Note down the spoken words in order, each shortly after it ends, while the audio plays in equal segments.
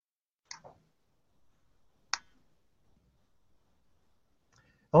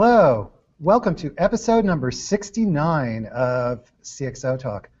Hello, welcome to episode number 69 of CXO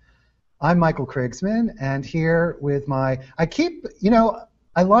Talk. I'm Michael Krigsman, and here with I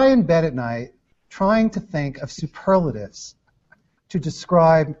lie in bed at night trying to think of superlatives to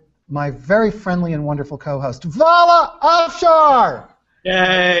describe my very friendly and wonderful co-host, Vala Afshar!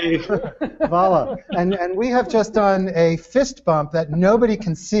 Yay! Vala. And we have just done a fist bump that nobody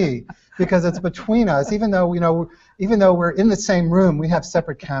can see because it's between us, even though we're in the same room, we have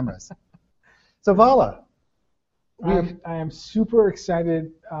separate cameras. So Vala. I am super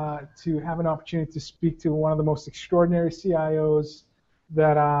excited to have an opportunity to speak to one of the most extraordinary CIOs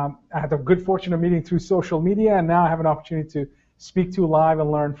that I had the good fortune of meeting through social media, and now I have an opportunity to speak to live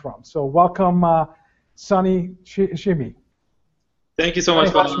and learn from. So welcome, Sunny Shimi. Thank you so much,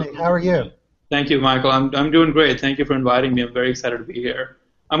 Vala. How are you? Thank you, Michael. I'm doing great. Thank you for inviting me. I'm very excited to be here.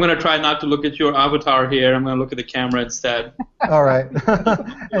 I'm going to try not to look at your avatar here. I'm going to look at the camera instead. All right.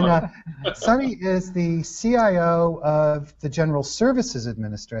 And Sunny is the CIO of the General Services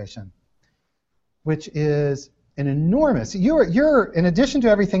Administration, which is an enormous. You're in addition to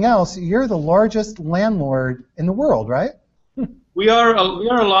everything else, you're the largest landlord in the world, right? We're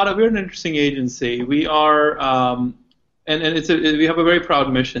an interesting agency. We are, we have a very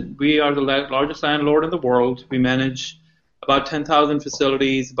proud mission. We are the largest landlord in the world. We manage about 10,000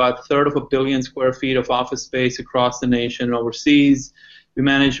 facilities, about a third of a billion square feet of office space across the nation and overseas. We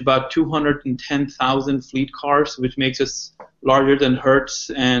manage about 210,000 fleet cars, which makes us larger than Hertz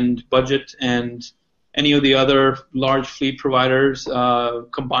and Budget and any of the other large fleet providers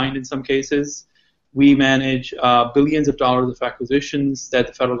combined in some cases. We manage billions of dollars of acquisitions that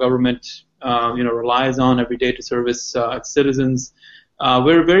the federal government relies on every day to service its citizens.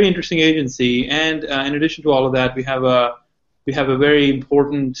 We're a very interesting agency, and in addition to all of that, we have a very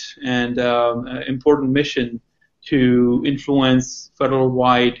important mission to influence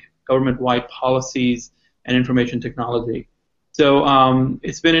federal-wide, government-wide policies and information technology. So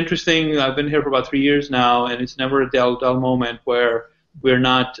it's been interesting. I've been here for about 3 years now, and it's never a dull moment where we're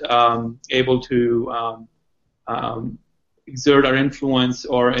not able to exert our influence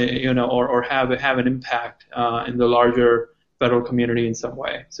or have an impact in the larger federal community in some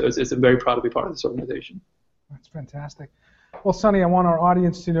way. So it's very proud to be part of this organization. That's fantastic. Well, Sunny, I want our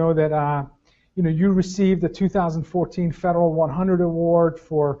audience to know that you received the 2014 Federal 100 Award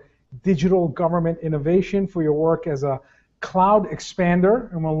for Digital Government Innovation for your work as a cloud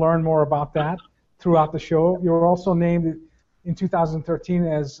expander, and we'll learn more about that throughout the show. You were also named in 2013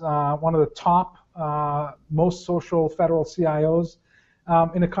 as one of the top most social federal CIOs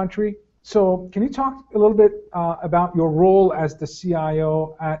in the country. So can you talk a little bit about your role as the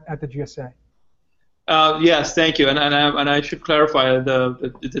CIO at the GSA? Yes, thank you. And I should clarify,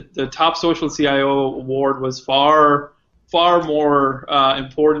 the top social CIO award was far more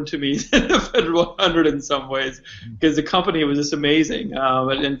important to me than the Federal 100 in some ways, because the company was just amazing.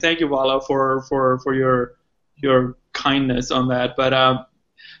 And thank you, Vala, for your kindness on that. But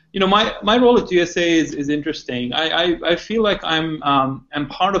my role at GSA is interesting. I feel like I'm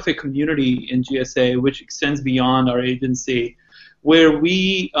part of a community in GSA which extends beyond our agency, where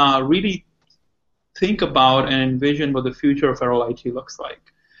we really think about and envision what the future of federal IT looks like.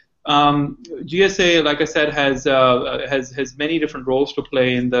 GSA, like I said, has many different roles to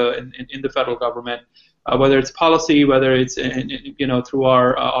play in the federal government, whether it's policy, whether it's through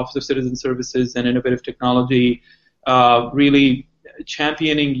our Office of Citizen Services and Innovative Technology, really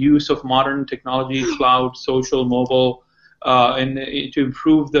championing use of modern technology, cloud, social, mobile, and to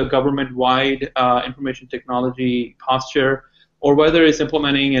improve the government-wide information technology posture, or whether it's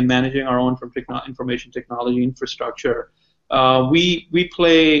implementing and managing our own information technology infrastructure. We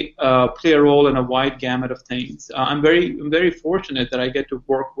play a role in a wide gamut of things. I'm very fortunate that I get to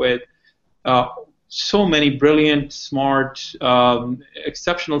work with so many brilliant, smart,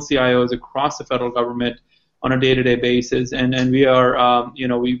 exceptional CIOs across the federal government on a day-to-day basis, and we are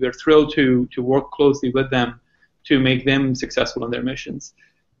we're thrilled to work closely with them to make them successful in their missions.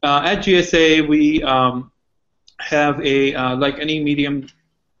 At GSA, we have like any medium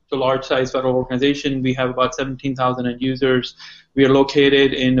to large size federal organization, we have about 17,000 end users. We are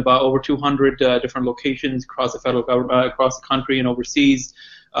located in about over 200 different locations across the federal government, across the country and overseas.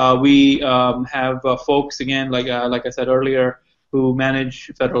 We have folks, again, like I said earlier, who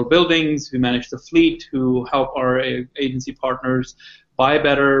manage federal buildings, who manage the fleet, who help our agency partners buy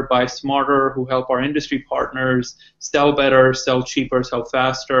better, buy smarter, who help our industry partners sell better, sell cheaper, sell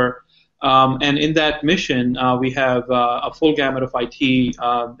faster. And in that mission, we have a full gamut of IT.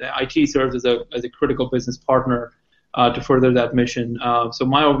 IT serves as a critical business partner to further that mission. So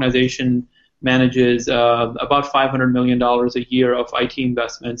my organization manages about $500 million a year of IT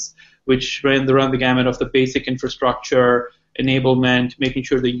investments, which run the gamut of the basic infrastructure, enablement, making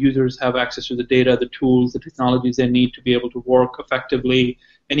sure the users have access to the data, the tools, the technologies they need to be able to work effectively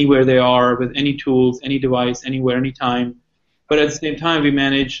anywhere they are with any tools, any device, anywhere, anytime. But at the same time, we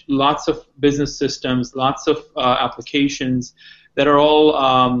manage lots of business systems, lots of applications that are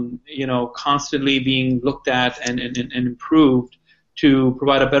all constantly being looked at and improved to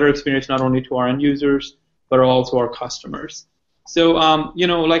provide a better experience not only to our end users but also our customers. So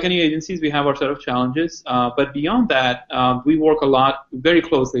like any agencies, we have our set of challenges. But beyond that, we work a lot, very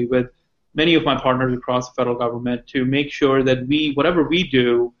closely with many of my partners across the federal government to make sure that whatever we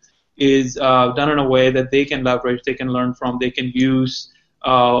do is done in a way that they can leverage, they can learn from, they can use,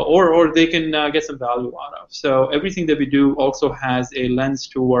 or they can get some value out of. So everything that we do also has a lens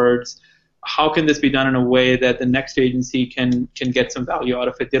towards how can this be done in a way that the next agency can get some value out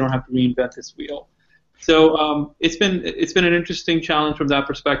of it. They don't have to reinvent this wheel. So it's been an interesting challenge from that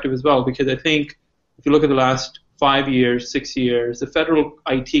perspective as well, because I think if you look at the last 5 years, 6 years, the federal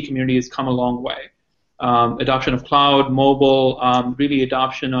IT community has come a long way. Adoption of cloud, mobile, really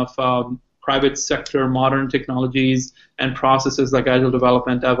adoption of private sector modern technologies and processes like agile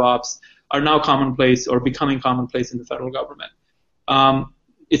development, DevOps are now commonplace or becoming commonplace in the federal government.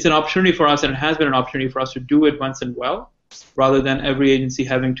 It's an opportunity for us, and it has been an opportunity for us to do it once and well, rather than every agency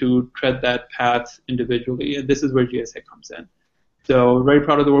having to tread that path individually. And this is where GSA comes in. So we're very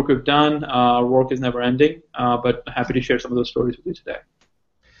proud of the work we've done. Our work is never ending, but happy to share some of those stories with you today.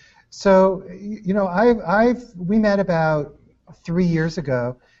 So, we met about 3 years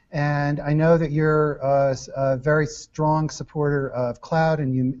ago, and I know that you're a very strong supporter of cloud,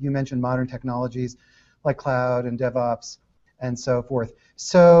 and you mentioned modern technologies like cloud and DevOps and so forth.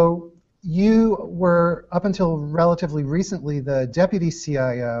 So you were, up until relatively recently, the deputy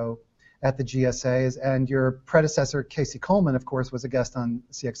CIO at the GSA, and your predecessor, Casey Coleman, of course, was a guest on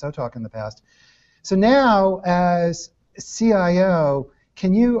CXO Talk in the past. So now, as CIO,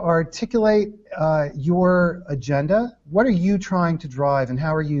 can you articulate your agenda? What are you trying to drive, and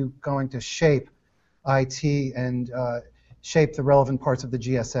how are you going to shape IT and shape the relevant parts of the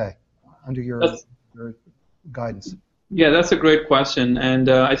GSA under your guidance? Yeah, that's a great question, and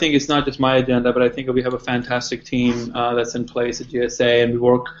I think it's not just my agenda, but I think we have a fantastic team that's in place at GSA, and we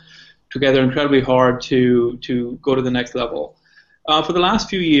work together incredibly hard to go to the next level. For the last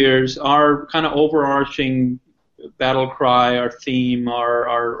few years, our kind of overarching battle cry, our theme,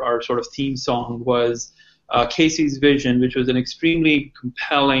 our sort of theme song was Casey's vision, which was an extremely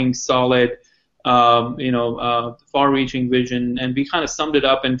compelling, solid, far-reaching vision, and we kind of summed it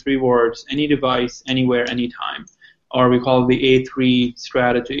up in 3 words: any device, anywhere, anytime, or we call it the A3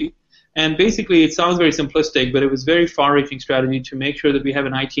 strategy. And basically, it sounds very simplistic, but it was a very far-reaching strategy to make sure that we have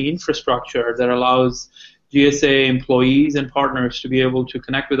an IT infrastructure that allows GSA employees and partners to be able to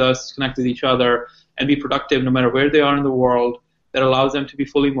connect with us, connect with each other, and be productive no matter where they are in the world, that allows them to be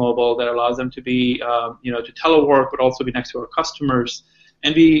fully mobile, that allows them to be, to telework, but also be next to our customers,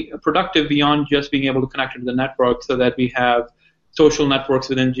 and be productive beyond just being able to connect to the network, so that we have social networks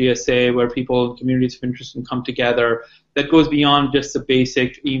within GSA where people and communities of interest can come together. That goes beyond just the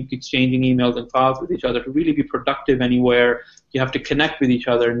basic exchanging emails and files with each other. To really be productive anywhere, you have to connect with each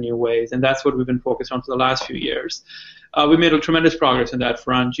other in new ways, and that's what we've been focused on for the last few years. We made a tremendous progress in that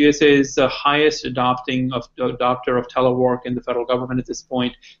front. GSA is the highest adopter of telework in the federal government at this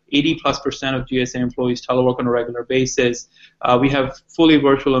point. 80+% of GSA employees telework on a regular basis. We have fully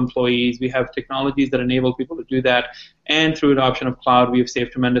virtual employees. We have technologies that enable people to do that. And through adoption of cloud, we have saved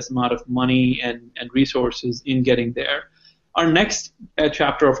a tremendous amount of money and resources in getting there. Our next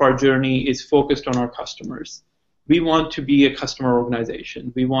chapter of our journey is focused on our customers. We want to be a customer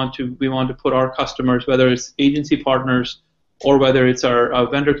organization. We want to put our customers, whether it's agency partners or whether it's our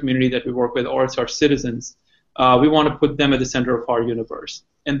vendor community that we work with or it's our citizens, we want to put them at the center of our universe.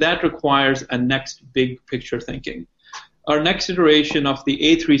 And that requires a next big picture thinking. Our next iteration of the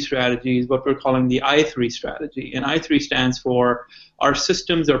A3 strategy is what we're calling the I3 strategy. And I3 stands for our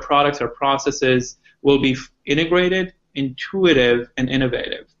systems, our products, our processes will be integrated, intuitive, and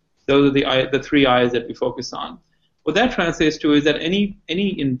innovative. Those are the 3 I's that we focus on. What that translates to is that any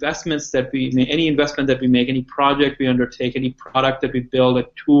investment that we make, any project we undertake, any product that we build, a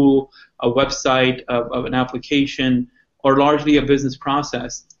tool, a website, of an application, or largely a business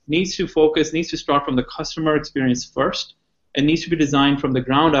process, needs to start from the customer experience first, and needs to be designed from the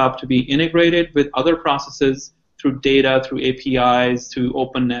ground up to be integrated with other processes through data, through APIs, through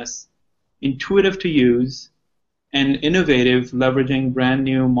openness, intuitive to use, and innovative, leveraging brand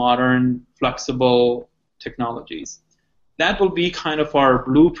new, modern, flexible technologies. that will be kind of our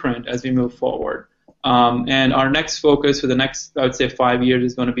blueprint as we move forward. And our next focus for the next, I would say, 5 years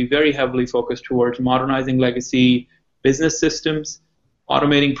is going to be very heavily focused towards modernizing legacy business systems,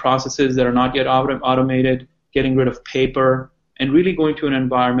 automating processes that are not yet automated, getting rid of paper, and really going to an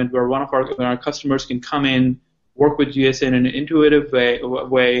environment where where our customers can come in, work with GSA in an intuitive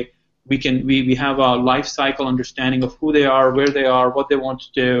way. We have a life cycle understanding of who they are, where they are, what they want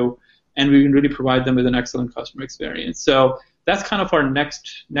to do, and we can really provide them with an excellent customer experience. So that's kind of our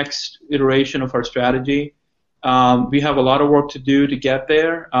next iteration of our strategy. We have a lot of work to do to get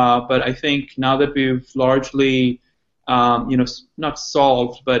there, but I think now that we've largely, not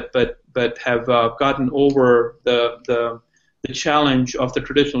solved, but have gotten over the challenge of the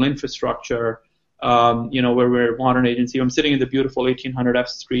traditional infrastructure, where we're a modern agency. I'm sitting in the beautiful 1800 F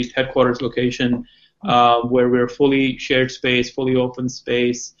Street headquarters location, where we're fully shared space, fully open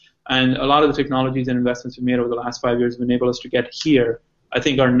space. And a lot of the technologies and investments we made over the last 5 years have enabled us to get here. I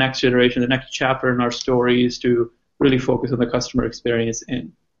think our next iteration, the next chapter in our story is to really focus on the customer experience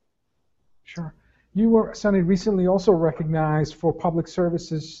in. Sure. You were, Sunny, recently also recognized for Public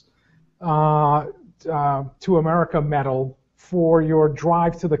Services to America Medal for your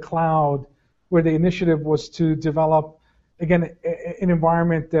drive to the cloud, where the initiative was to develop, again, an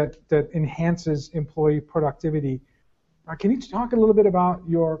environment that enhances employee productivity. Can you talk a little bit about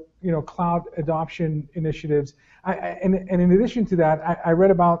your cloud adoption initiatives? And in addition to that, I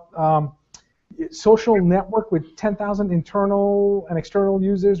read about social network with 10,000 internal and external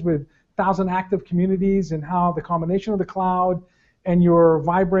users with 1,000 active communities, and how the combination of the cloud and your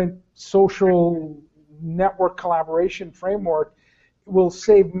vibrant social network collaboration framework will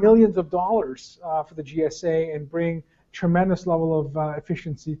save millions of dollars for the GSA and bring tremendous level of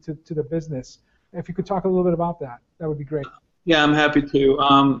efficiency to the business. If you could talk a little bit about that, that would be great. Yeah, I'm happy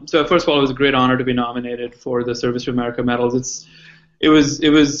to. So first of all, it was a great honor to be nominated for the Service to America medals. It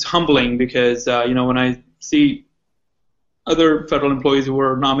was humbling because when I see other federal employees who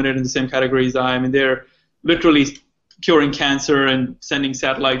were nominated in the same category as I mean, they're literally curing cancer and sending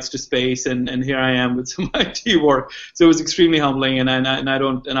satellites to space, and here I am with some IT work. So it was extremely humbling, and I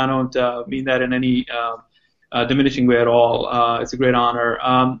don't mean that in any diminishing way at all. It's a great honor.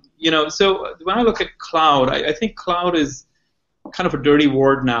 So when I look at cloud, I think cloud is kind of a dirty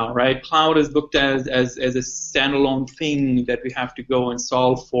word now, right? Cloud is looked at as a standalone thing that we have to go and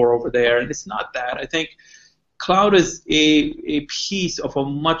solve for over there, and it's not that. I think cloud is a piece of a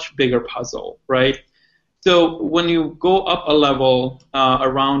much bigger puzzle, right? So when you go up a level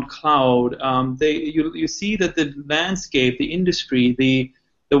around cloud, you see that the landscape, the industry,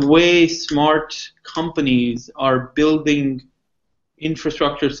 the way smart companies are building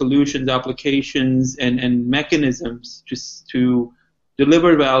infrastructure solutions, applications, and mechanisms to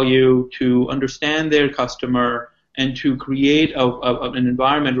deliver value, to understand their customer, and to create an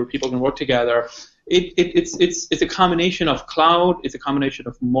environment where people can work together. It's a combination of cloud, it's a combination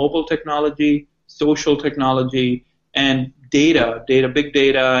of mobile technology, social technology, and data, big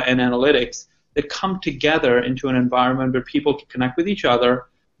data, and analytics that come together into an environment where people can connect with each other,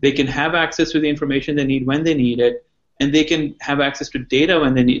 they can have access to the information they need when they need it, and they can have access to data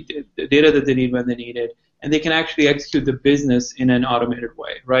when they need it, the data that they need when they need it, and they can actually execute the business in an automated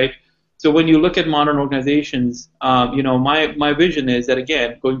way, right? So when you look at modern organizations, my vision is that,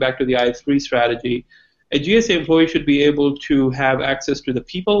 again, going back to the I3 strategy, a GSA employee should be able to have access to the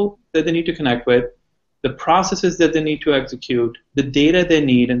people that they need to connect with, the processes that they need to execute, the data they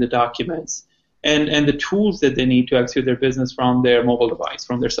need and the documents, and the tools that they need to execute their business from their mobile device,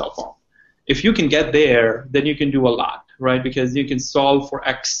 from their cell phone. If you can get there, then you can do a lot, right? Because you can solve for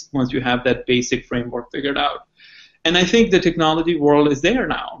X once you have that basic framework figured out. And I think the technology world is there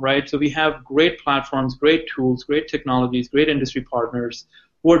now, right? So we have great platforms, great tools, great technologies, great industry partners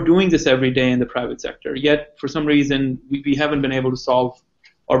who are doing this every day in the private sector. Yet, for some reason, we haven't been able to solve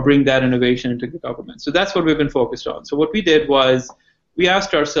or bring that innovation into the government. So that's what we've been focused on. So what we did was we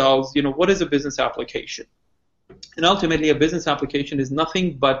asked ourselves, what is a business application? And ultimately, a business application is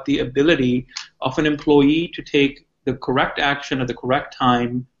nothing but the ability of an employee to take the correct action at the correct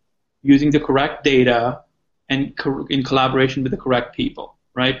time, using the correct data, and in collaboration with the correct people,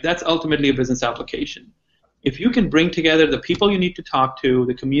 right? That's ultimately a business application. If you can bring together the people you need to talk to,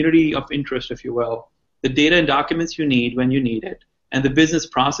 the community of interest, if you will, the data and documents you need when you need it, and the business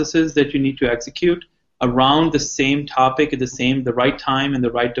processes that you need to execute around the same topic at the right time and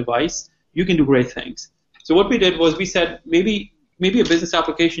the right device, you can do great things. So what we did was we said maybe a business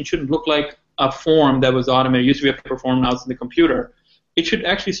application shouldn't look like a form that was automated. It used to be a paper form, now it's in the computer. It should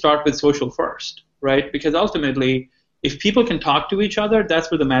actually start with social first, right? Because ultimately, if people can talk to each other,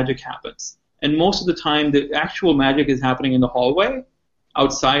 that's where the magic happens. and most of the time the actual magic is happening in the hallway,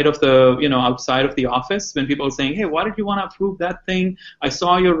 outside of the office, when people are saying, hey, why did you want to approve that thing? I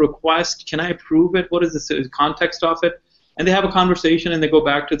saw your request. Can I approve it? What is the context of it? And they have a conversation, and they go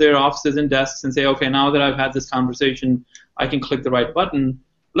back to their offices and desks and say, okay, now that I've had this conversation, I can click the right button.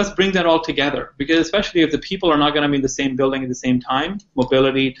 Let's bring that all together, because especially if the people are not going to be in the same building at the same time,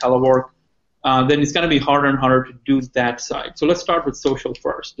 mobility, telework, then it's going to be harder and harder to do that side. So let's start with social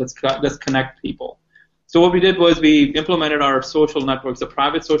first. Let's connect people. So what we did was we implemented our social networks, a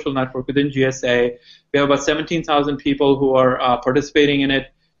private social network within GSA. We have about 17,000 people who are participating in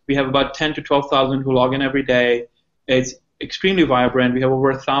it. We have about 10 to 12,000 who log in every day. It's extremely vibrant. We have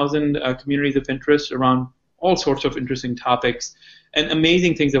over 1,000 communities of interest around all sorts of interesting topics, and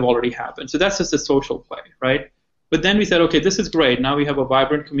amazing things have already happened. So that's just a social play, right? But then we said, okay, this is great. Now we have a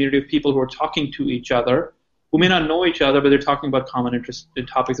vibrant community of people who are talking to each other, who may not know each other, but they're talking about common interest,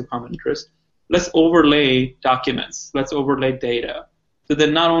 topics of common interest. Let's overlay documents. Let's overlay data. So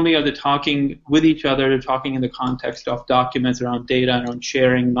that not only are they talking with each other, they're talking in the context of documents around data and around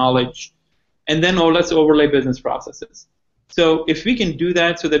sharing knowledge. And then let's overlay business processes. So if we can do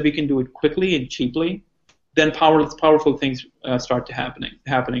that so that we can do it quickly and cheaply, then powerful things start to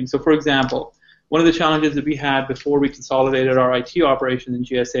happening. So for example, one of the challenges that we had before we consolidated our IT operations in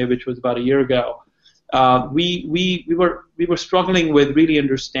GSA, which was about a year ago, we were struggling with really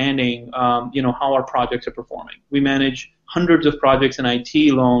understanding how our projects are performing. We manage hundreds of projects in IT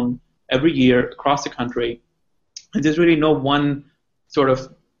alone every year across the country, and there's really no one sort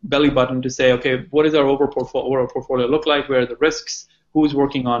of belly button to say, okay, what does our overall portfolio look like? Where are the risks? Who's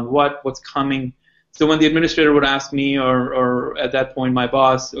working on what's coming? So when the administrator would ask me, or at that point my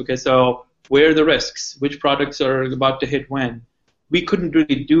boss, okay, so where are the risks? Which products are about to hit when? We couldn't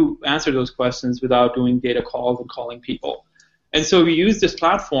really answer those questions without doing data calls and calling people. And so we used this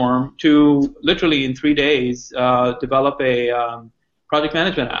platform to literally in 3 days develop a project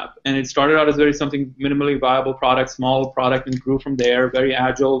management app. And it started out as something minimally viable product, small product, and grew from there, very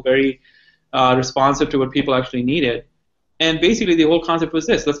agile, very responsive to what people actually needed. And basically the whole concept was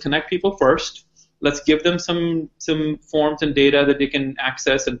this: let's connect people first. Let's give them some forms and data that they can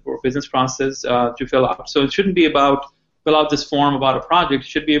access and for business process to fill out. So it shouldn't be about fill out this form about a project. It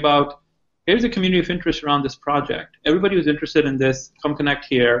should be about, here's a community of interest around this project. Everybody who's interested in this, come connect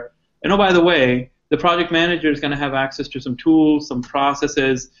here. And oh, by the way, the project manager is going to have access to some tools, some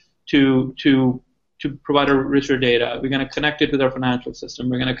processes to provide a richer data. We're going to connect it with our financial system.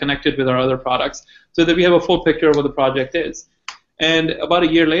 We're going to connect it with our other products so that we have a full picture of what the project is. And about a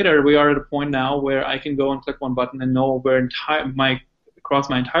year later, we are at a point now where I can go and click one button and know where across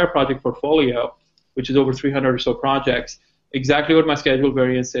my entire project portfolio, which is over 300 or so projects, exactly what my schedule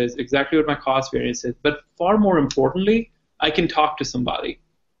variance is, exactly what my cost variance is. But far more importantly, I can talk to somebody.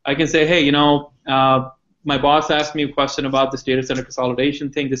 I can say, hey, my boss asked me a question about this data center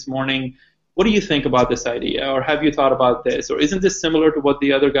consolidation thing this morning. What do you think about this idea? Or have you thought about this? Or isn't this similar to what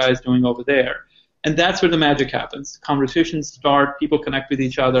the other guy is doing over there? And that's where the magic happens. Conversations start, people connect with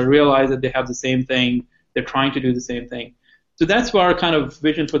each other, realize that they have the same thing, they're trying to do the same thing. So that's our kind of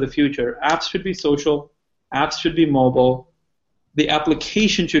vision for the future. Apps should be social, apps should be mobile, the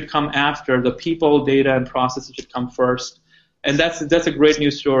application should come after, the people, data, and processes should come first. And that's a great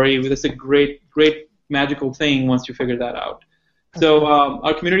news story. That's a great magical thing once you figure that out. So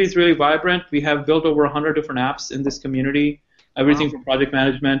our community is really vibrant. We have built over 100 different apps in this community. Everything from project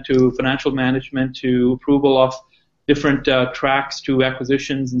management to financial management to approval of different tracks to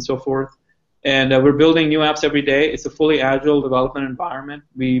acquisitions and so forth. And we're building new apps every day. It's a fully agile development environment.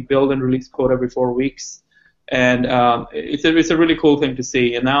 We build and release code every 4 weeks. And it's a really cool thing to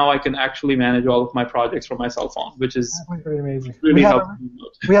see. And now I can actually manage all of my projects from my cell phone, which is pretty amazing. Really helpful.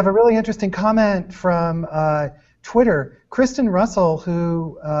 We have a really interesting comment from Twitter. Kristen Russell,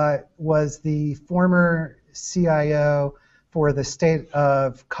 who was the former CIO for the state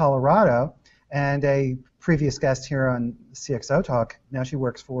of Colorado and a previous guest here on CXO Talk, now she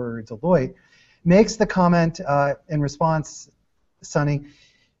works for Deloitte, makes the comment in response, Sunny,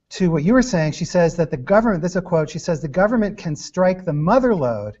 to what you were saying. She says that the government, this is a quote, she says the government can strike the mother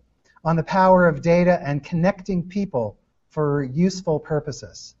lode on the power of data and connecting people for useful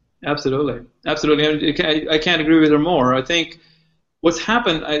purposes. Absolutely. I can't agree with her more. I think what's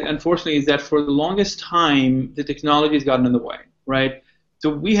happened, unfortunately, is that for the longest time, the technology has gotten in the way, right? So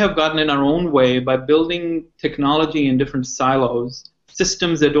we have gotten in our own way by building technology in different silos,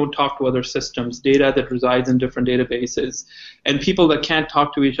 systems that don't talk to other systems, data that resides in different databases, and people that can't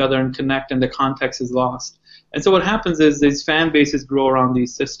talk to each other and connect, and the context is lost. And so what happens is these fan bases grow around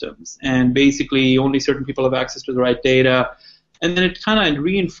these systems, and basically only certain people have access to the right data. And then it kind of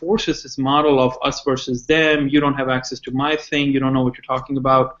reinforces this model of us versus them. You don't have access to my thing. You don't know what you're talking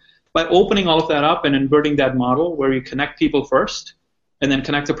about. By opening all of that up and inverting that model where you connect people first and then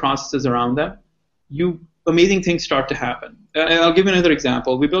connect the processes around them, amazing things start to happen. I'll give you another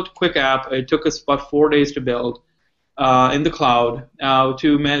example. We built a quick app. It took us about 4 days to build in the cloud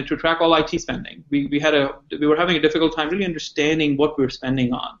to track all IT spending. We were having a difficult time really understanding what we were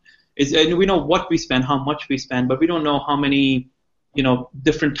spending on. And we know what we spend, how much we spend, but we don't know how many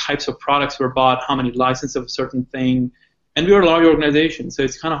different types of products were bought, how many licenses of a certain thing. And we were a large organization, so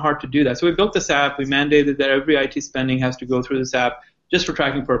it's kind of hard to do that. So we built this app. We mandated that every IT spending has to go through this app just for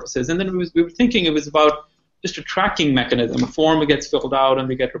tracking purposes. And then we were thinking it was about just a tracking mechanism, a form that gets filled out and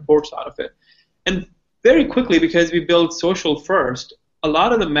we get reports out of it. And very quickly, because we built social first, a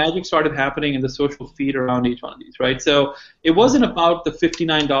lot of the magic started happening in the social feed around each one of these, right? So it wasn't about the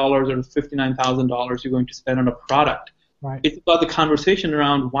 $59 or the $59,000 you're going to spend on a product. Right. It's about the conversation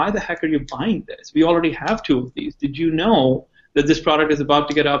around why the heck are you buying this? We already have 2 of these. Did you know that this product is about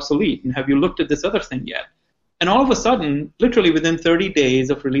to get obsolete? And have you looked at this other thing yet? And all of a sudden, literally within 30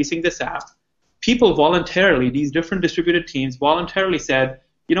 days of releasing this app, people voluntarily, these different distributed teams voluntarily said,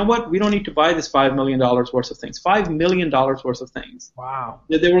 you know what, we don't need to buy this $5 million worth of things, $5 million worth of things. Wow.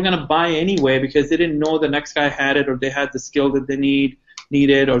 That they were going to buy anyway because they didn't know the next guy had it or they had the skill that they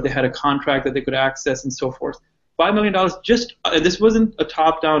needed or they had a contract that they could access and so forth. $5 million just, this wasn't a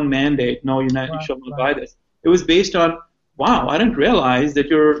top-down mandate, no, you shall not buy this. It was based on, wow, I didn't realize that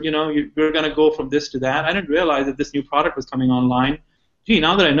you're going to go from this to that. I didn't realize that this new product was coming online. Gee,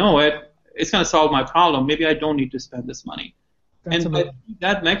 now that I know it, it's going to solve my problem. Maybe I don't need to spend this money. That's and amazing.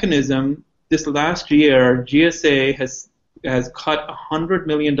 that mechanism, this last year, GSA has cut $100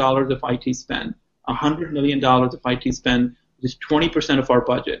 million of IT spend. $100 million of IT spend, which is 20% of our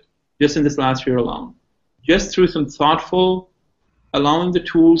budget, just in this last year alone. Just through some thoughtful, allowing the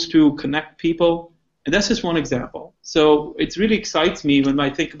tools to connect people. And that's just one example. So it really excites me when I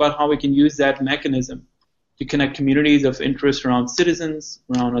think about how we can use that mechanism to connect communities of interest around citizens,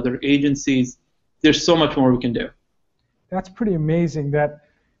 around other agencies. There's so much more we can do. That's pretty amazing that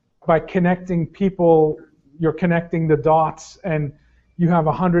by connecting people, you're connecting the dots and you have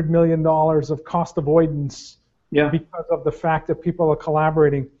 $100 million of cost avoidance because of the fact that people are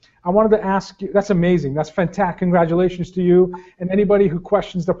collaborating. I wanted to ask you, that's amazing. That's fantastic. Congratulations to you. And anybody who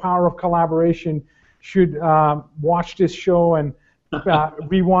questions the power of collaboration should watch this show and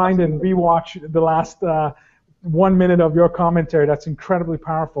rewind and rewatch the last 1 minute of your commentary. That's incredibly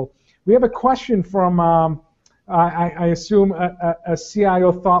powerful. We have a question from, I assume, a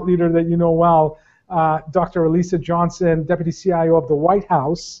CIO thought leader that you know well, Dr. Elisa Johnson, Deputy CIO of the White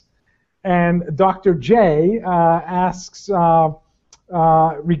House. And Dr. J asks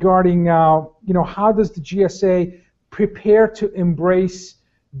regarding, how does the GSA prepare to embrace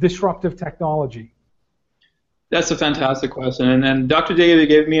disruptive technology? That's a fantastic question. And Dr. J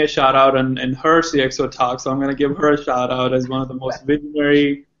gave me a shout out in her CXO talk, so I'm going to give her a shout out as one of the most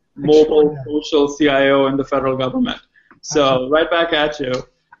visionary mobile social CIO in the federal government. So right back at you.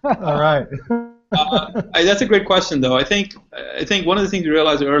 All right. That's a great question, though. I think one of the things we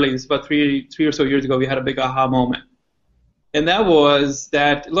realized early is about three or so years ago, we had a big aha moment. And that was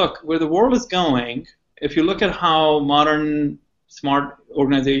that, look, where the world is going, if you look at how modern smart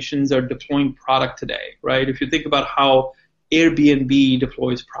organizations are deploying product today, right? If you think about how Airbnb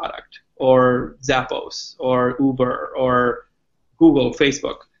deploys product, or Zappos, or Uber, or Google,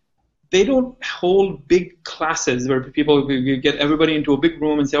 Facebook, they don't hold big classes where people get everybody into a big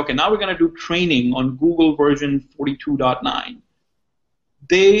room and say, okay, now we're going to do training on Google version 42.9.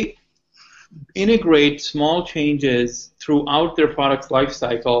 They integrate small changes throughout their product's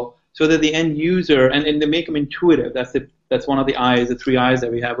lifecycle so that the end user, and they make them intuitive. That's one of the I's, the 3 I's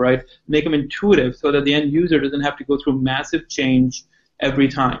that we have, right? Make them intuitive so that the end user doesn't have to go through massive change every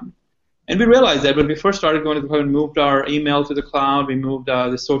time. And we realized that when we first started going to the cloud and moved our email to the cloud, we moved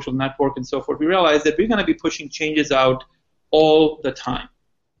the social network and so forth, we realized that we're going to be pushing changes out all the time.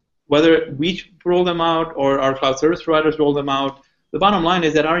 Whether we roll them out or our cloud service providers roll them out, the bottom line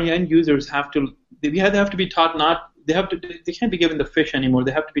is that our end users have to be taught they can't be given the fish anymore.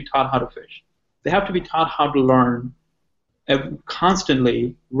 They have to be taught how to fish. They have to be taught how to learn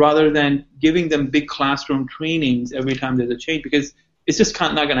constantly rather than giving them big classroom trainings every time there's a change, because it's just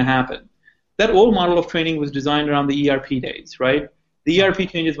not going to happen. That old model of training was designed around the ERP days, right? The ERP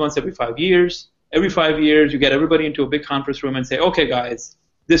changes once every 5 years. Every 5 years, you get everybody into a big conference room and say, okay, guys,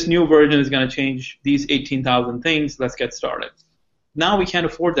 this new version is going to change these 18,000 things. Let's get started. Now we can't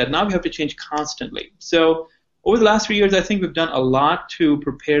afford that. Now we have to change constantly. So over the last 3 years, I think we've done a lot to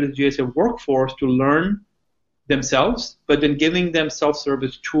prepare the GSA workforce to learn themselves, but then giving them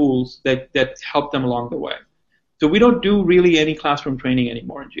self-service tools that help them along the way. So we don't do really any classroom training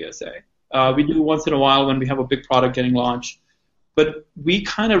anymore in GSA. We do once in a while when we have a big product getting launched. But we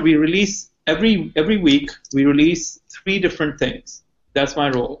release every week. We release 3 different things. That's my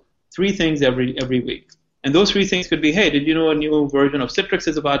role. 3 things every week. And those 3 things could be, hey, did you know a new version of Citrix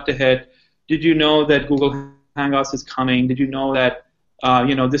is about to hit? Did you know that Google Hangouts is coming? Did you know that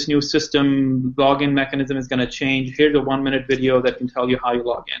this new system login mechanism is going to change? Here's a 1-minute video that can tell you how you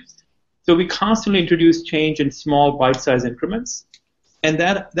log in. So we constantly introduce change in small bite-sized increments, and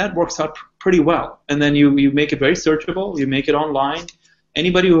that works out pretty well. And then you make it very searchable. You make it online.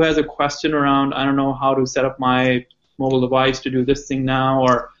 Anybody who has a question around, I don't know how to set up my mobile device to do this thing now,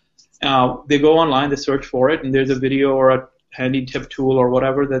 or they go online, they search for it, and there's a video or a handy tip tool or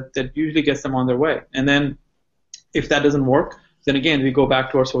whatever that usually gets them on their way. And then if that doesn't work, then again, we go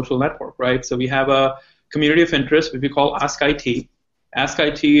back to our social network, right? So we have a community of interest, which we call Ask IT. Ask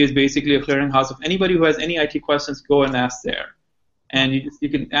IT is basically a clearinghouse of anybody who has any IT questions, go and ask there. And you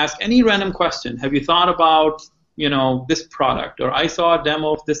can ask any random question. Have you thought about, this product? Or I saw a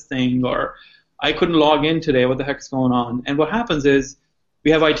demo of this thing, or I couldn't log in today, what the heck is going on? And what happens is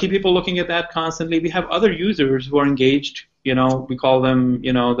we have IT people looking at that constantly. We have other users who are engaged, we call them,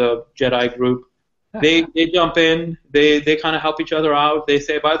 the Jedi group. They jump in, they kind of help each other out. They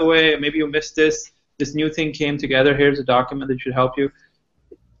say, by the way, maybe you missed this new thing came together, here's a document that should help you.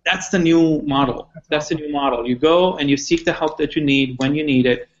 That's the new model. That's the new model. You go and you seek the help that you need when you need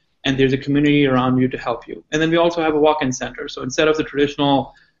it, and there's a community around you to help you. And then we also have a walk-in center. So instead of the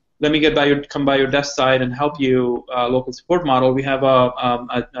traditional, let me come by your desk side and help you local support model, we have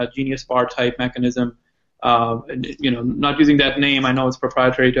a Genius Bar type mechanism. Not using that name, I know it's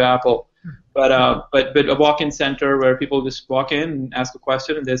proprietary to Apple, but a walk-in center where people just walk in and ask a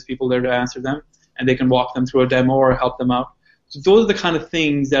question, and there's people there to answer them, and they can walk them through a demo or help them out. So those are the kind of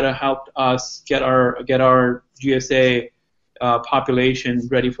things that have helped us get our GSA population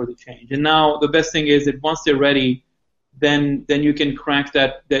ready for the change. And now the best thing is that once they're ready, then you can crank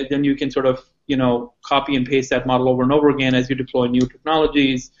that. Then you can sort of copy and paste that model over and over again as you deploy new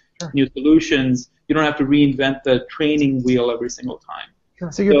technologies, sure, new solutions. You don't have to reinvent the training wheel every single time.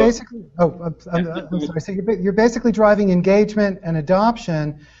 Sure. So you're basically I'm sorry. So you're basically driving engagement and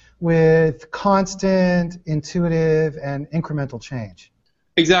adoption with constant, intuitive, and incremental change.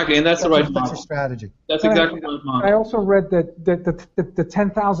 Exactly, and that's the right model. That's your strategy. That's exactly the right model. I also read that the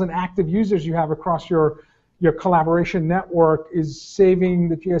 10,000 active users you have across your collaboration network is saving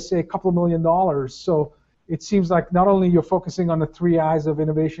the GSA a couple of $1 million. So it seems like not only you're focusing on the 3 I's of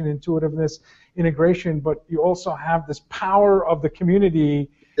innovation, intuitiveness, integration, but you also have this power of the community.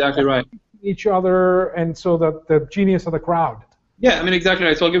 Exactly right. Each other, and so the genius of the crowd. Yeah, I mean, exactly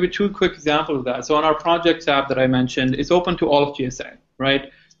right. So I'll give you 2 quick examples of that. So on our project tab that I mentioned, it's open to all of GSA,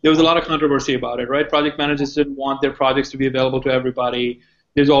 right? There was a lot of controversy about it, right? Project managers didn't want their projects to be available to everybody.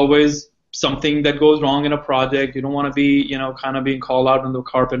 There's always something that goes wrong in a project. You don't want to be, kind of being called out on the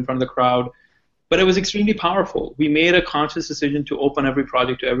carpet in front of the crowd. But it was extremely powerful. We made a conscious decision to open every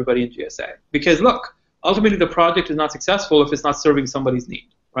project to everybody in GSA. Because, look, ultimately the project is not successful if it's not serving somebody's need,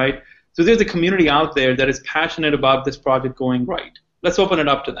 right? So there's a community out there that is passionate about this project going right. Let's open it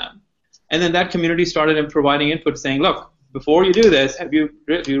up to them. And then that community started providing input saying, look, before you do this, do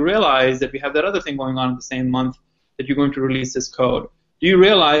you realize that we have that other thing going on in the same month that you're going to release this code? Do you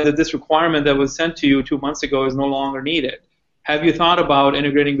realize that this requirement that was sent to you 2 months ago is no longer needed? Have you thought about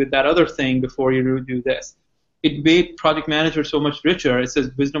integrating with that other thing before you do this? It made project managers so much richer. It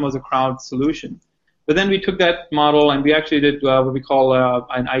says wisdom was a crowd solution. But then we took that model and we actually did what we call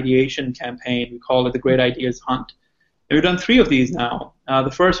an ideation campaign. We call it the Great Ideas Hunt. And we've done 3 of these now.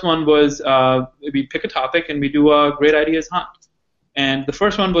 The first one was we pick a topic and we do a Great Ideas Hunt. And the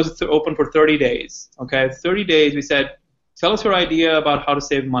first one was open for 30 days. Okay, 30 days we said, tell us your idea about how to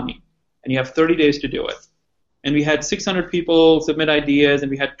save money. And you have 30 days to do it. And we had 600 people submit ideas,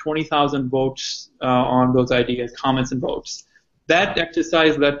 and we had 20,000 votes on those ideas, comments and votes. That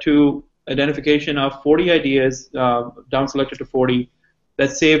exercise led to identification of 40 ideas, down selected to 40,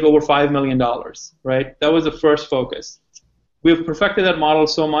 that saved over $5 million, right? That was the first focus. We've perfected that model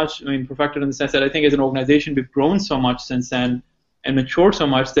so much, perfected in the sense that I think as an organization we've grown so much since then and matured so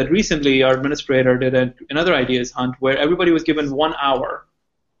much that recently our administrator did another ideas hunt where everybody was given 1 hour.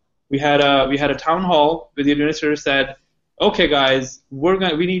 We had a town hall where the administrator said, okay guys,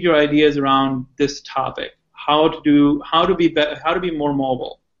 we need your ideas around this topic. How to be more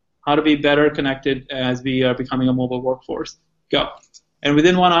mobile, how to be better connected as we are becoming a mobile workforce. Go. And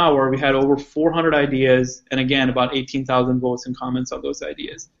within 1 hour, we had over 400 ideas, and again, about 18,000 votes and comments on those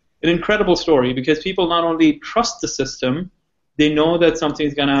ideas. an incredible story because people not only trust the system, they know that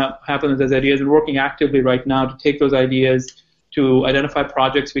something's going to happen with those ideas. We're working actively right now to take those ideas to identify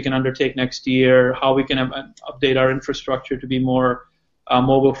projects we can undertake next year, how we can update our infrastructure to be more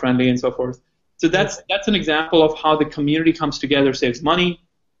mobile friendly and so forth. So that's an example of how the community comes together, saves money,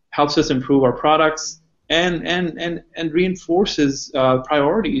 helps us improve our products, and reinforces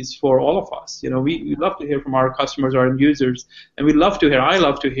priorities for all of us. We love to hear from our customers, our end users, and I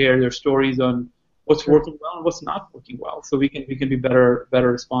love to hear their stories on what's working well and what's not working well, so we can be better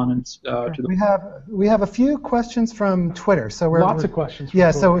respondents to them. We have a few questions from Twitter. So lots of questions.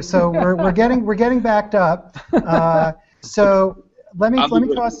 Yeah, so we're getting backed up. So let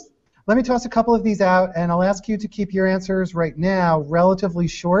me toss a couple of these out, and I'll ask you to keep your answers right now relatively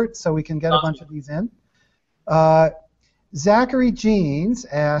short, so we can get a bunch of these in. Zachary Jeans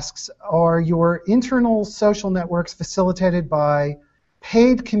asks, are your internal social networks facilitated by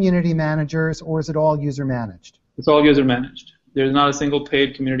paid community managers, or is it all user managed? It's all user managed. There's not a single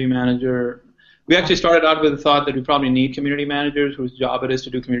paid community manager. We actually started out with the thought that we probably need community managers whose job it is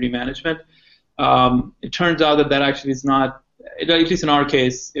to do community management. It turns out that actually is not, at least in our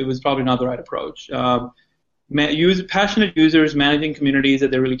case, it was probably not the right approach. Passionate users managing communities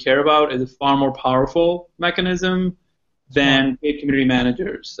that they really care about is a far more powerful mechanism than paid community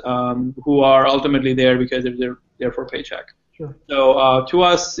managers who are ultimately there because they're there for a paycheck. Sure. So to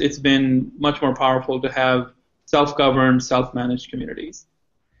us, it's been much more powerful to have self-governed, self-managed communities.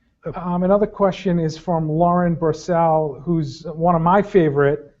 Another question is from Lauren Bursell, who's one of my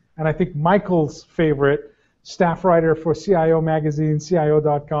favorite, and I think Michael's favorite, staff writer for CIO Magazine,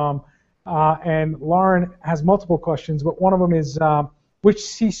 CIO.com. And Lauren has multiple questions, but one of them is, which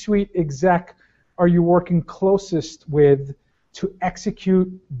C-suite exec are you working closest with to execute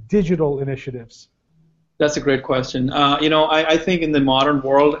digital initiatives? That's a great question. I think in the modern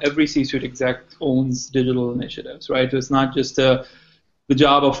world, every C-suite exec owns digital initiatives, right? It's not just the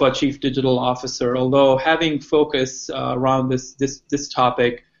job of a chief digital officer, although having focus around this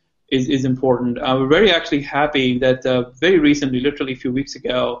topic is important. We're very actually happy that very recently, literally a few weeks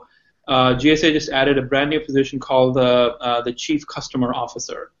ago, GSA just added a brand new position called the Chief Customer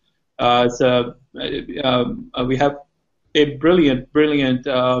Officer. We have a brilliant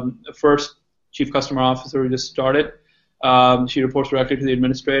first Chief Customer Officer who just started. She reports directly to the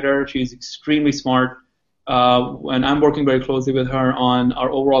administrator. She's extremely smart, and I'm working very closely with her on our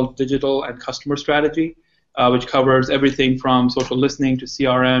overall digital and customer strategy, which covers everything from social listening to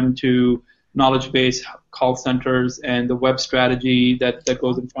CRM to knowledge-based call centers and the web strategy that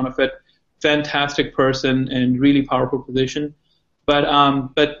goes in front of it. Fantastic person and really powerful position.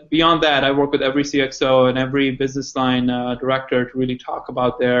 But beyond that, I work with every CXO and every business line director to really talk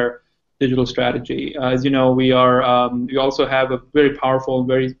about their digital strategy. As you know, we also have a very powerful,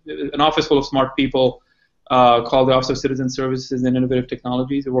 an office full of smart people called the Office of Citizen Services and Innovative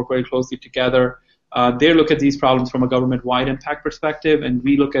Technologies. We work very closely together. They look at these problems from a government-wide impact perspective, and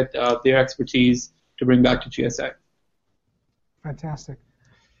we look at their expertise to bring back to GSA. Fantastic.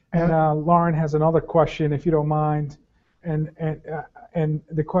 And Lauren has another question, if you don't mind. And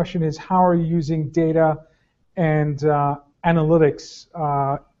the question is, how are you using data and analytics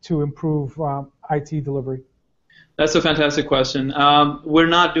to improve IT delivery? That's a fantastic question. We're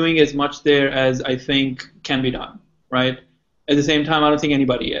not doing as much there as I think can be done, right? At the same time, I don't think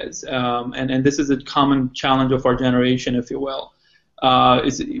anybody is. And this is a common challenge of our generation, if you will.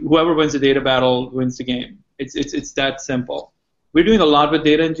 Whoever wins the data battle wins the game. It's that simple. We're doing a lot with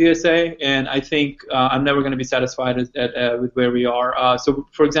data in GSA, and I think I'm never going to be satisfied with where we are. So,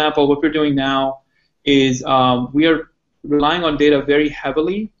 for example, what we're doing now is we are relying on data very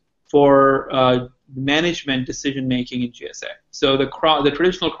heavily for management decision-making in GSA. So the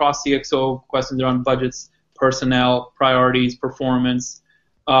traditional cross-CXO questions around budgets, personnel, priorities, performance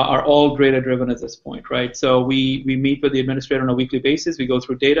are all data-driven at this point, right? So we meet with the administrator on a weekly basis. We go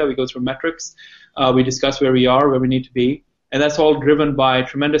through data. We go through metrics. We discuss where we are, where we need to be. And that's all driven by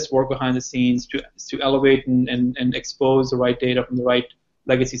tremendous work behind the scenes to elevate and expose the right data from the right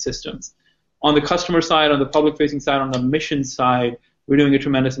legacy systems. On the customer side, on the public-facing side, on the mission side, we're doing a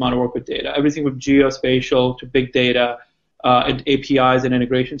tremendous amount of work with data. Everything from geospatial to big data, and APIs and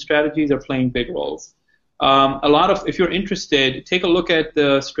integration strategies are playing big roles. If you're interested, take a look at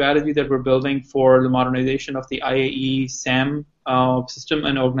the strategy that we're building for the modernization of the IAE SAM system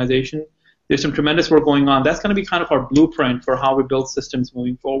and organization. There's some tremendous work going on. That's going to be kind of our blueprint for how we build systems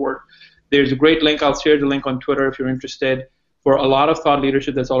moving forward. There's a great link. I'll share the link on Twitter if you're interested. For a lot of thought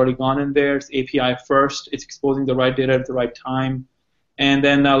leadership that's already gone in there, it's API first. It's exposing the right data at the right time. And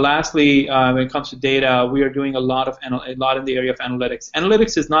then lastly, when it comes to data, we are doing a lot in the area of analytics.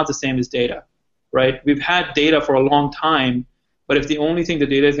 Analytics is not the same as data, right? We've had data for a long time, but if the only thing the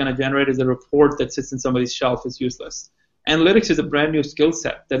data is going to generate is a report that sits in somebody's shelf, it's useless. Analytics is a brand new skill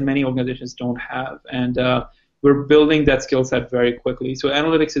set that many organizations don't have, and we're building that skill set very quickly. So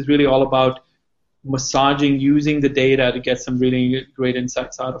analytics is really all about massaging, using the data to get some really great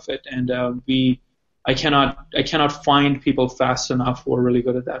insights out of it, and I cannot find people fast enough who are really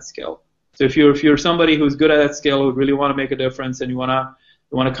good at that skill. So if you're somebody who's good at that skill, who really want to make a difference, and you want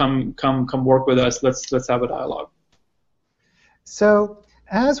to come work with us, let's have a dialogue. So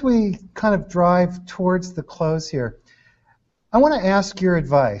as we kind of drive towards the close here, I want to ask your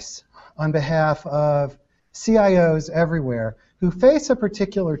advice on behalf of CIOs everywhere who face a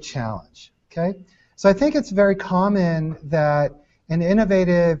particular challenge. Okay, so I think it's very common that an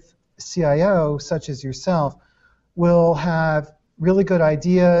innovative CIO, such as yourself, will have really good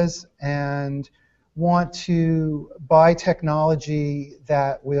ideas and want to buy technology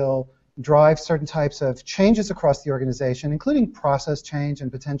that will drive certain types of changes across the organization, including process change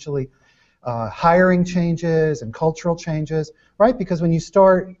and potentially hiring changes and cultural changes, right? Because when you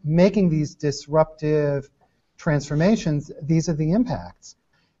start making these disruptive transformations, these are the impacts.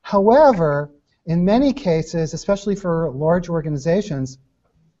 However, in many cases, especially for large organizations,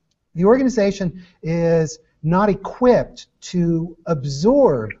 the organization is not equipped to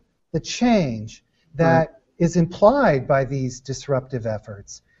absorb the change that is implied by these disruptive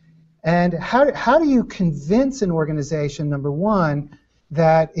efforts. And how do you convince an organization, number one,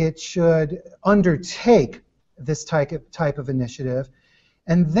 that it should undertake this type of initiative?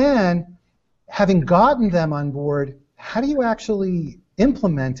 And then, having gotten them on board, how do you actually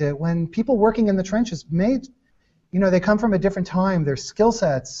implement it when people working in the trenches they come from a different time, their skill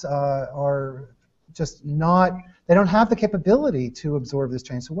sets are just not, they don't have the capability to absorb this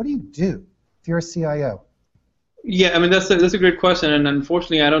change. So what do you do if you're a CIO? Yeah, I mean that's a great question, and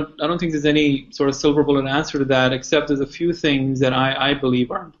unfortunately I don't think there's any sort of silver bullet answer to that, except there's a few things that I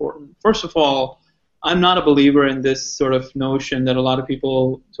believe are important. First of all, I'm not a believer in this sort of notion that a lot of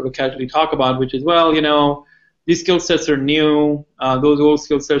people sort of casually talk about, which is, well, these skill sets are new, those old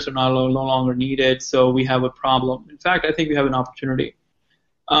skill sets are no longer needed, so we have a problem. In fact, I think we have an opportunity.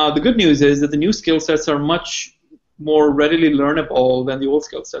 The good news is that the new skill sets are much more readily learnable than the old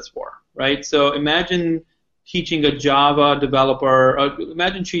skill sets were, right? So imagine teaching a Java developer,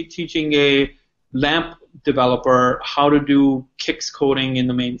 imagine teaching a LAMP developer how to do Kix coding in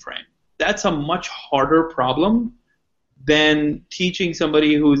the mainframe. That's a much harder problem than teaching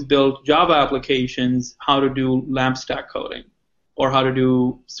somebody who's built Java applications how to do LAMP stack coding or how to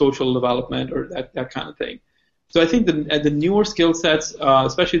do social development or that kind of thing. So I think the newer skill sets,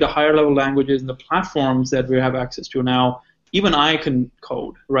 especially the higher level languages and the platforms that we have access to now, even I can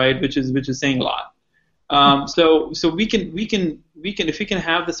code, right? Which is saying a lot. So we can if we can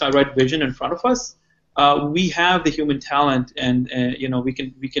have this right vision in front of us, we have the human talent, and we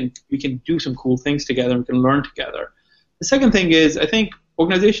can do some cool things together. We can learn together. The second thing is, I think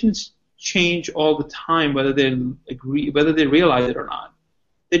organizations change all the time, whether they realize it or not.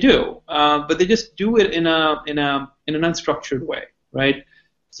 They do, but they just do it in an unstructured way, right?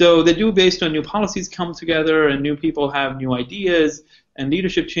 So they do based on new policies come together, and new people have new ideas, and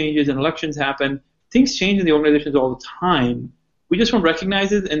leadership changes, and elections happen. Things change in the organizations all the time. We just don't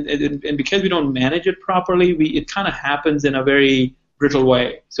recognize it, and because we don't manage it properly, it kind of happens in a very brittle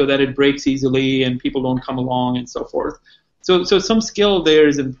way, so that it breaks easily and people don't come along and so forth. So some skill there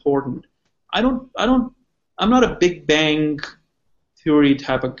is important. I'm not a Big Bang Theory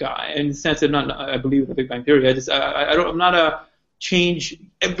type of guy, in the sense that I believe in the Big Bang Theory. I'm not a change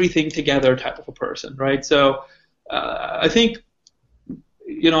everything together type of a person, right? So I think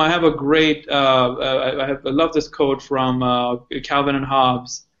I have a great I love this quote from Calvin and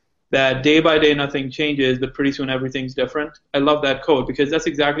Hobbes, that day by day nothing changes, but pretty soon everything's different. I love that quote because that's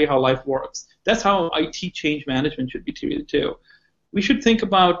exactly how life works. That's how IT change management should be treated too. We should think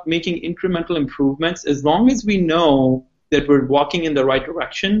about making incremental improvements as long as we know that we're walking in the right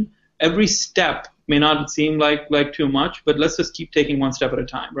direction. Every step may not seem like too much, but let's just keep taking one step at a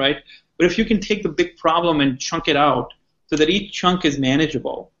time, right? But if you can take the big problem and chunk it out so that each chunk is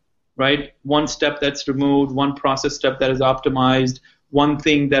manageable, right? One step that's removed, one process step that is optimized, one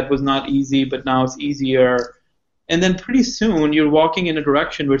thing that was not easy but now it's easier. And then pretty soon you're walking in a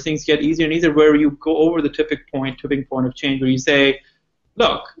direction where things get easier and easier, where you go over the tipping point of change, where you say,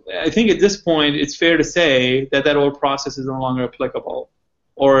 look, I think at this point it's fair to say that old process is no longer applicable,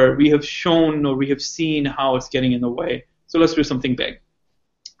 or we have shown or we have seen how it's getting in the way, so let's do something big.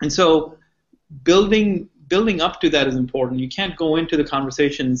 And so building building up to that is important. You can't go into the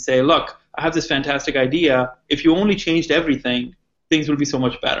conversation and say, look, I have this fantastic idea. If you only changed everything, things would be so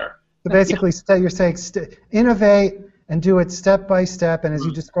much better. So basically, you're saying innovate and do it step by step, and as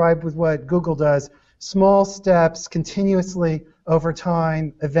you described with what Google does, small steps continuously over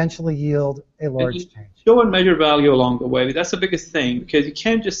time eventually yield a large change. Show and measure value along the way. That's the biggest thing, because you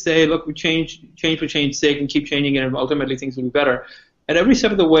can't just say, look, we change for change's sake and keep changing it, and ultimately things will be better. At every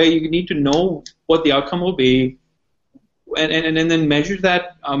step of the way, you need to know what the outcome will be, and then measure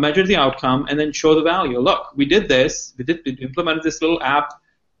the outcome, and then show the value. Look, we did this. We implemented this little app.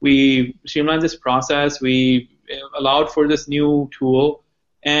 We streamlined this process. We allowed for this new tool,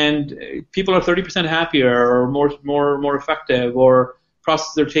 and people are 30% happier, or more effective, or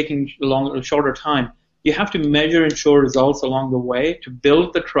processes are taking a shorter time. You have to measure and show results along the way to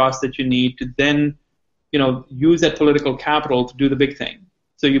build the trust that you need to then, use that political capital to do the big thing.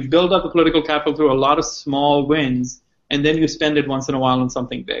 So you build up the political capital through a lot of small wins, and then you spend it once in a while on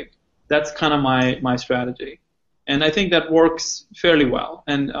something big. That's kind of my strategy. And I think that works fairly well.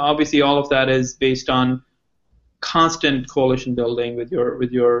 And obviously all of that is based on constant coalition building with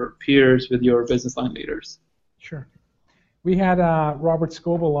your peers, with your business line leaders. Sure. We had Robert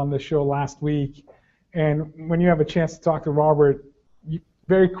Scoble on the show last week, and when you have a chance to talk to Robert,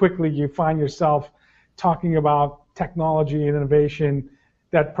 very quickly you find yourself talking about technology and innovation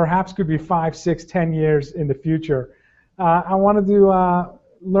that perhaps could be 5, 6, 10 years in the future. I wanted to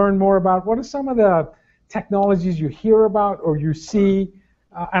learn more about what are some of the technologies you hear about or you see,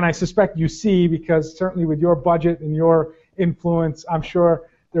 and I suspect you see because certainly with your budget and your influence, I'm sure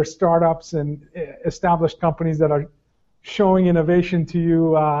there's startups and established companies that are showing innovation to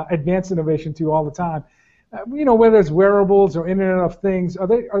you, advanced innovation to you all the time. Whether it's wearables or Internet of Things, are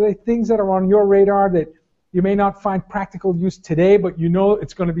they things that are on your radar that you may not find practical use today, but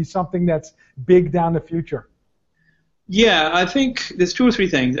it's going to be something that's big down the future? Yeah, I think there's 2 or 3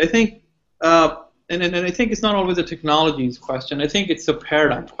 things. I think, and I think it's not always a technologies question. I think it's a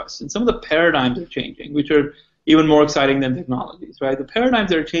paradigm question. Some of the paradigms are changing, which are even more exciting than technologies, right? The paradigms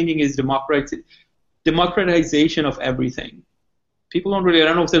that are changing is democratization of everything. People don't really, I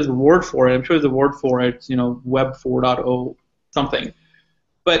don't know if there's a word for it. I'm sure there's a word for it, Web 4.0 something.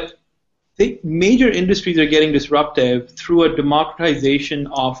 But I think major industries are getting disruptive through a democratization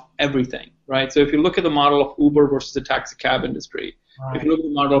of everything, right? So if you look at the model of Uber versus the taxi cab industry, right. If you look at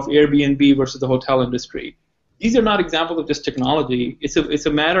the model of Airbnb versus the hotel industry, these are not examples of just technology. It's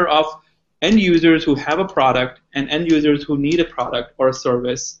a matter of end users who have a product and end users who need a product or a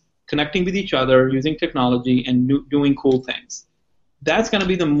service connecting with each other using technology and doing cool things. That's going to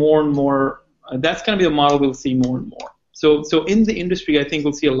be the that's going to be the model we'll see more and more. So in the industry, I think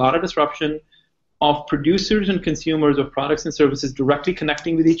we'll see a lot of disruption of producers and consumers of products and services directly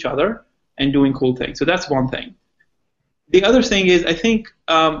connecting with each other and doing cool things. So that's one thing. The other thing is, I think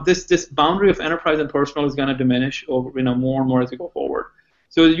this boundary of enterprise and personal is going to diminish over more and more as we go forward.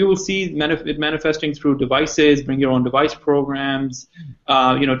 So you will see it manifesting through devices, bring your own device programs,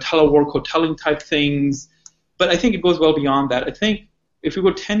 telework, hoteling type things. But I think it goes well beyond that. I think if we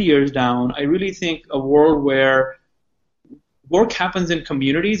go 10 years down, I really think a world where work happens in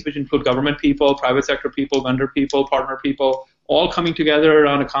communities, which include government people, private sector people, vendor people, partner people, all coming together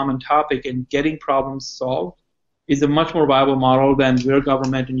around a common topic and getting problems solved, is a much more viable model than we're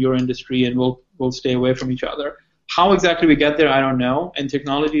government and your industry and we'll stay away from each other. How exactly we get there, I don't know, and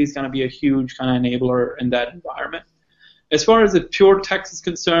technology is going to be a huge kind of enabler in that environment. As far as the pure text is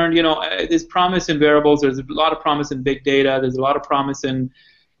concerned, there's promise in variables, there's a lot of promise in big data, there's a lot of promise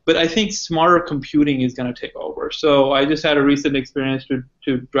but I think smarter computing is going to take over. So I just had a recent experience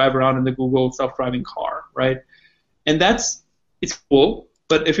to drive around in the Google self-driving car, right? And it's cool,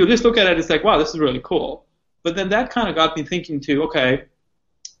 but if you just look at it, it's like, wow, this is really cool. But then that kind of got me thinking too, okay,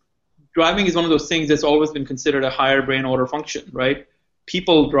 driving is one of those things that's always been considered a higher brain order function, right?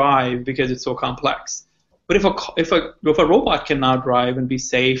 People drive because it's so complex. But if a robot can now drive and be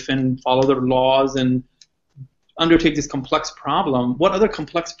safe and follow their laws and undertake this complex problem, what other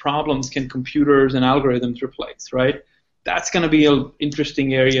complex problems can computers and algorithms replace, right? That's going to be an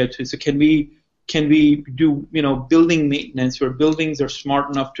interesting area too. So can we do building maintenance where buildings are smart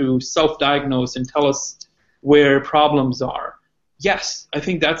enough to self-diagnose and tell us where problems are? Yes, I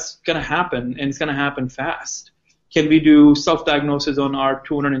think that's going to happen, and it's going to happen fast. Can we do self-diagnosis on our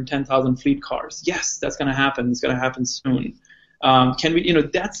 210,000 fleet cars? Yes, that's going to happen. It's going to happen soon. Can we?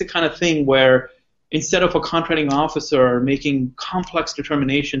 That's the kind of thing where instead of a contracting officer making complex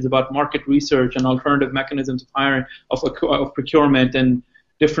determinations about market research and alternative mechanisms of hiring, of procurement and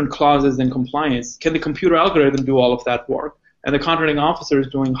different clauses and compliance, can the computer algorithm do all of that work? and the contracting officers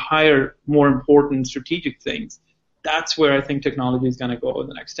doing higher, more important strategic things. That's where I think technology is going to go in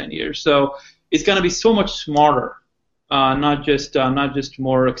the next 10 years. So it's going to be so much smarter, not just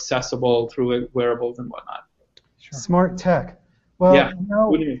more accessible through wearables and whatnot. Sure. Smart tech. Well, yeah.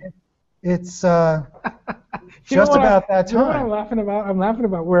 It's just about that time. You know what I'm laughing about? I'm laughing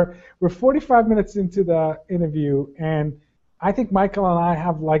about we're 45 minutes into the interview, and I think Michael and I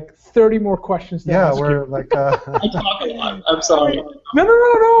have like 30 more questions to ask you. Yeah, we're like. I'm talking a lot. I'm sorry. No,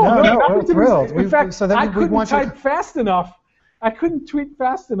 we're thrilled. In fact, I couldn't type fast enough. I couldn't tweet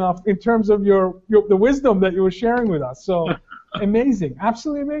fast enough in terms of the wisdom that you were sharing with us. So amazing,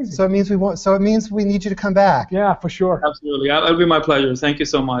 absolutely amazing. So it means we need you to come back. Yeah, for sure. Absolutely, it'll be my pleasure. Thank you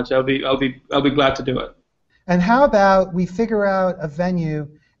so much. I'll be glad to do it. And how about we figure out a venue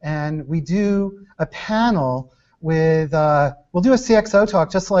and we do a panel with we'll do a CXO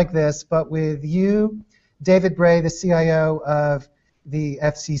talk just like this, but with you, David Bray, the CIO of the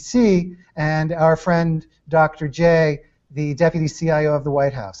FCC, and our friend Dr. J, the Deputy CIO of the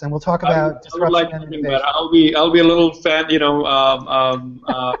White House, and we'll talk about disruption and innovation. I'll be a little fan, No,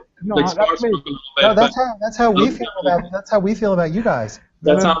 that's how we feel about you guys.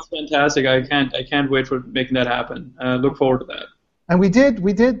 That sounds fantastic. I can't wait for making that happen. Look forward to that. And we did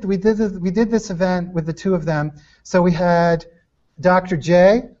this event with the two of them. So we had Dr.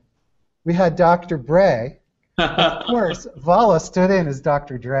 J, we had Dr. Bray. Of course, Vala stood in as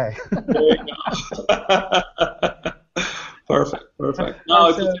Dr. Dre. There you go. Perfect. No,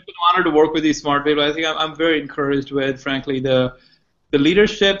 it's been an honor to work with these smart people. I think I'm very encouraged with, frankly, the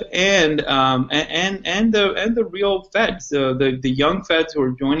leadership and the real feds, the young feds who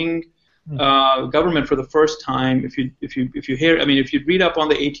are joining government for the first time. If you read up on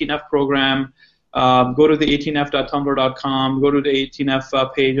the 18F program, go to the 18f.tumblr.com, go to the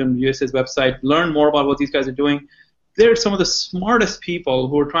 18F page on the USA's website, learn more about what these guys are doing. They're some of the smartest people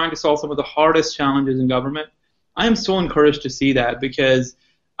who are trying to solve some of the hardest challenges in government. I am so encouraged to see that because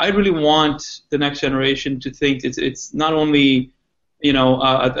I really want the next generation to think it's not only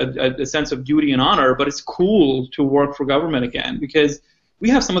a sense of duty and honor, but it's cool to work for government again because we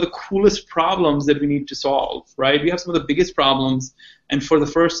have some of the coolest problems that we need to solve, right? We have some of the biggest problems, and for the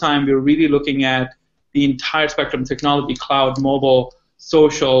first time, we're really looking at the entire spectrum: technology, cloud, mobile,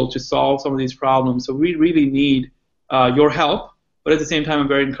 social, to solve some of these problems. So we really need your help. But at the same time, I'm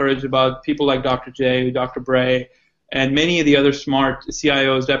very encouraged about people like Dr. J, Dr. Bray, and many of the other smart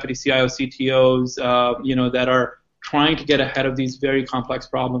CIOs, deputy CIOs, CTOs, that are trying to get ahead of these very complex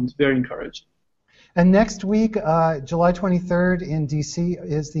problems. Very encouraged. And next week, July 23rd in D.C.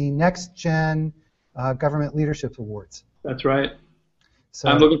 is the Next Gen Government Leadership Awards. That's right. So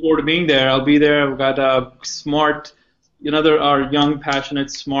I'm looking forward to being there. I'll be there. We've got smart, our young, passionate,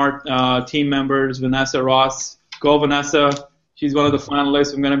 smart team members, Vanessa Ross. Go, Vanessa. She's one of the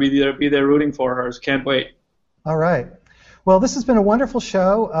finalists. I'm going to be there rooting for her. Can't wait. All right. Well, this has been a wonderful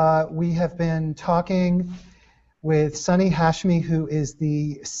show. We have been talking with Sunny Hashmi, who is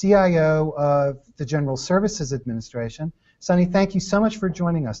the CIO of the General Services Administration. Sunny, thank you so much for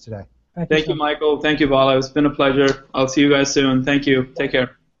joining us today. Thank you, Michael. Thank you, Vala. It's been a pleasure. I'll see you guys soon. Thank you. Take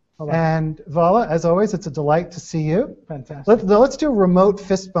care. And Vala, as always, it's a delight to see you. Fantastic. Let's do a remote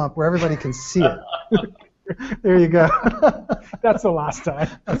fist bump where everybody can see it. There you go. That's the last time.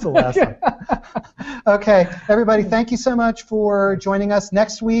 That's the last time. Okay, everybody, thank you so much for joining us.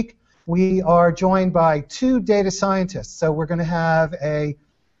 Next week, we are joined by two data scientists. So we're going to have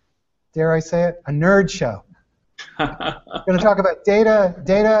dare I say it, a nerd show. We're going to talk about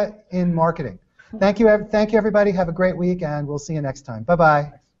data in marketing. Thank you, everybody. Have a great week, and we'll see you next time.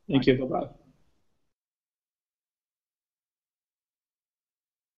 Bye-bye. Thank you. Bye-bye.